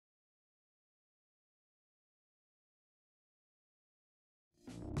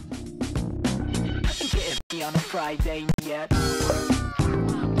freaky on a Friday yet.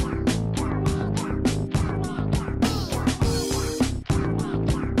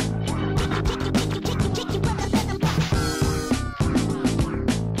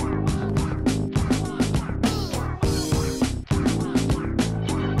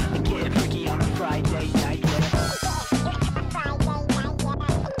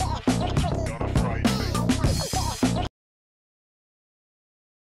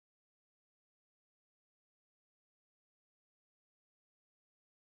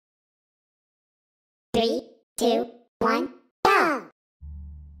 Three, two, one, go!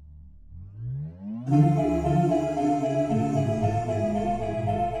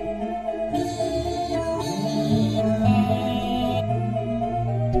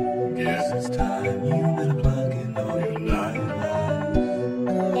 Guess it's time you better plug in all your nightlights.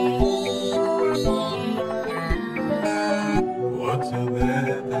 What's up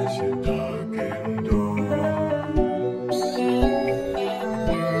there past your darkened door?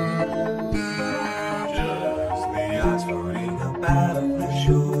 Just the ice floating up out of the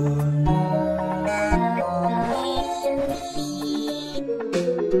shore.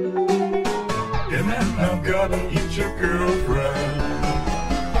 And then I've gotta eat your girlfriend.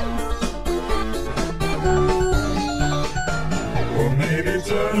 Or maybe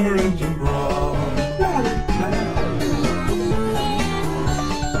turn her into broth.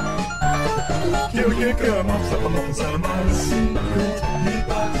 You come up, step up inside my secret meat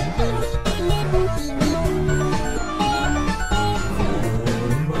box.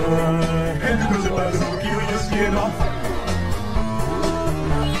 And because it was a kill your skin off.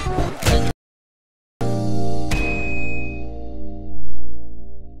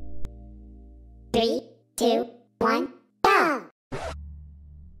 Three, two, one, go!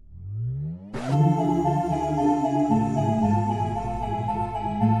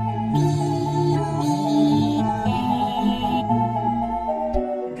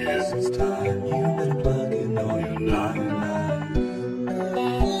 Guess it's time you better plug in all your nightlights.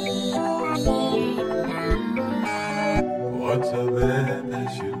 What's up there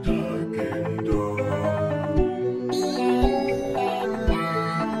past your darkened door?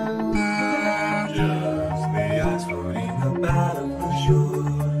 Just the ice floating up out of the shore.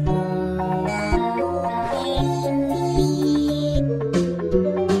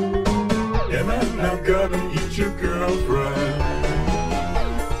 And then I've gotta eat your girlfriend.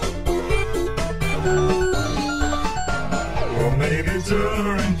 Or maybe turn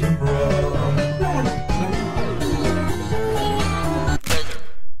her into broth.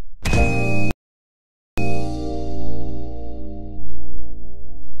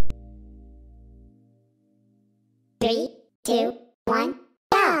 Three, two, one,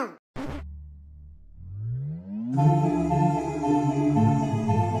 go!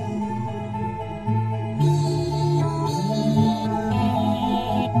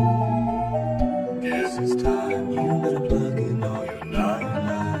 Guess it's time you better plug in all your nightlights.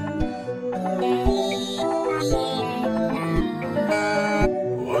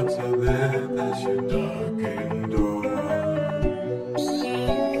 What's up there past your darkened door?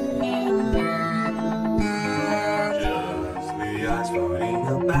 Just the ice floating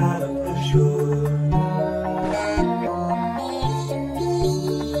up out of the shore.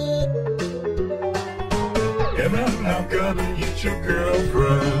 And then I've gotta eat your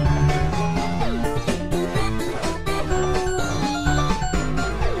girlfriend.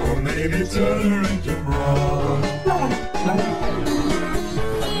 Or maybe turn her into broth.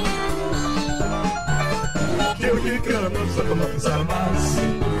 You come up, suck 'em up inside my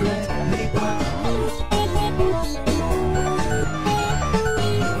secret meat box.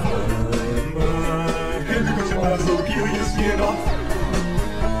 And because your eyes so cute, you skin off.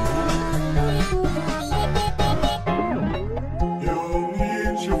 You'll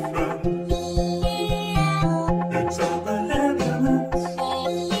meet your friends. It's all an ambulance.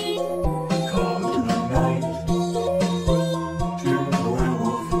 Call tonight to the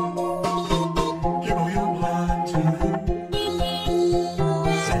werewolf. Give all your blood to him.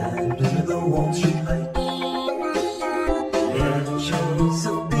 Stand under the walls she like. Learn shows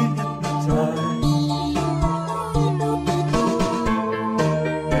of being hypnotized.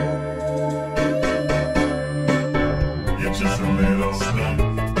 You're just a little snuff.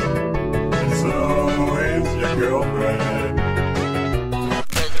 And so is your girlfriend.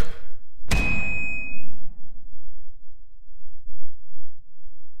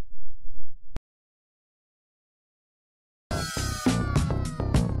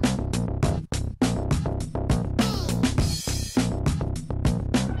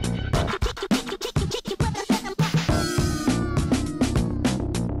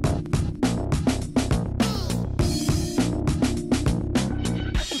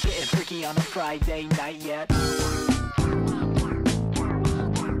 Friday night yet?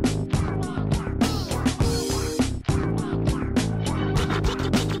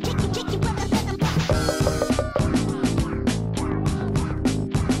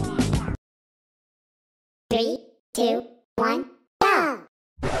 Three, two, one, go!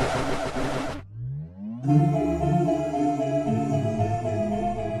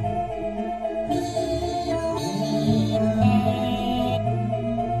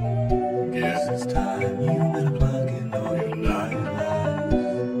 Guess it's time you better plug in all your nightlights.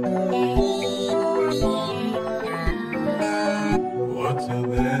 What's up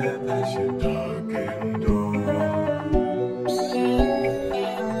there past your darkened door?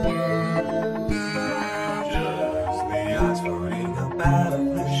 Just the ice floating up out of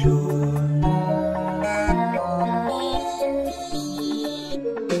the shore.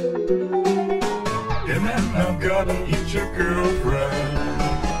 And then I've gotta eat your girlfriend.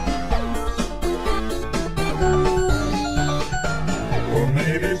 Or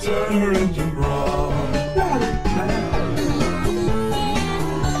maybe turn her into broth.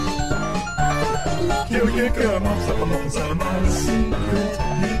 Kill a kick up, I'm stuck on inside of my secret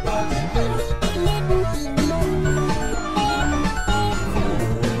meat box.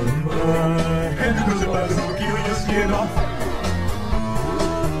 And because it was a kill your skin off.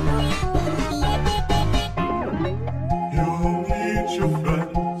 You'll meet your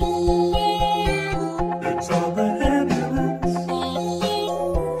friends. It's all the ambulance.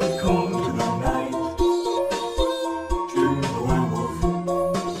 Call to the night. To the werewolf.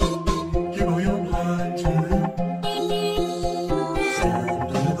 Give all your blood to them. Stand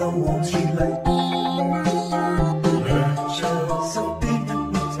under the warm street light. Let yourself be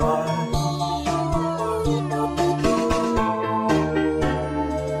hypnotized.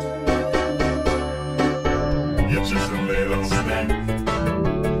 You're just a little snack.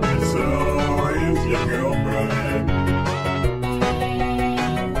 It's always your girlfriend.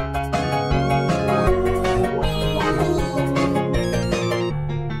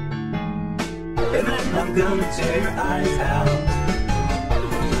 And then I'm gonna tear your eyes out.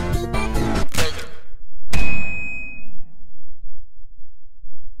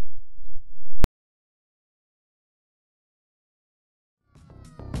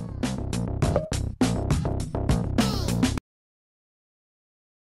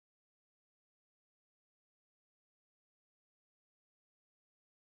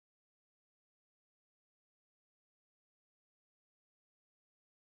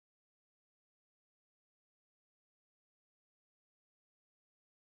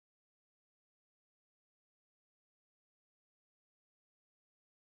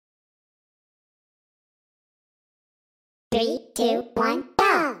 Three, two, one,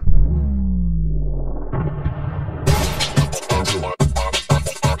 go!